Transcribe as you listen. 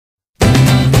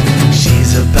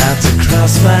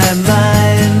cross my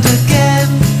mind again.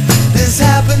 This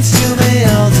happens to me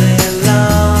all day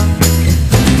long.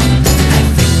 I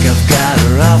think I've got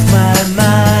her off my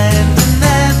mind, and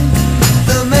then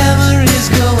the memories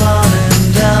go on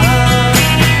and on.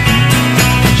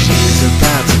 She's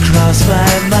about to cross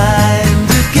my mind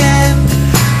again.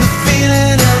 The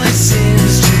feeling only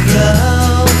seems to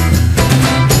grow.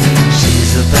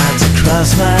 She's about to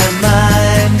cross my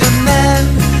mind, and then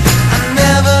I'm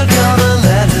never gonna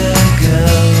let her go.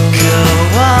 Go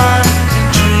on,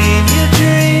 dream your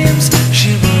dreams. She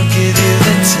won't give you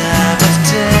the time of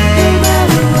day. No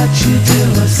matter what you do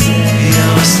or say,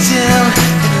 you're still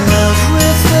in love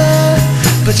with her,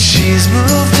 but she's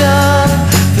moved on.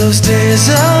 Those days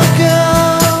are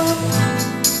gone.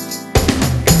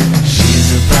 She's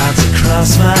about to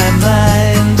cross my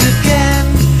mind again,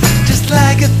 just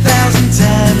like 1,000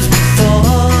 times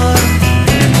before.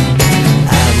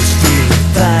 I was feeling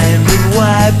fine, but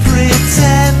why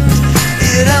pretend?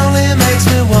 It only makes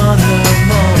me want her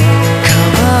more.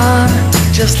 Come on,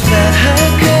 just let her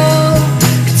go.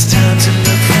 It's time to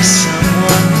look for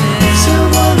someone new,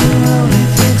 someone who only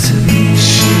thinks of you.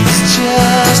 She's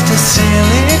just a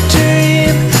silly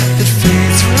dream that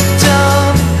fades with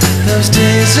dawn. Those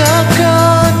days are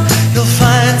gone. You'll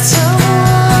find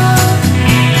someone.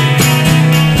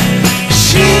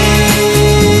 She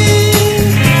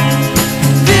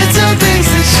did some things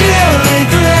that she'll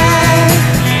regret.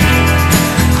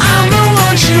 I'm the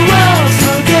one she won't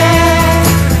forget.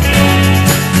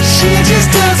 She just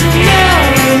doesn't know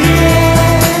yet.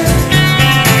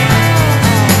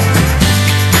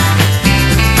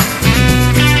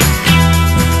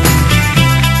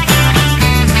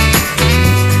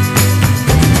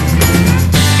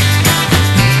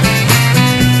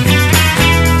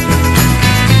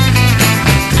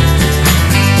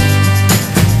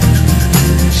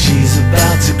 She's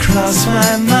about to cross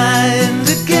my mind.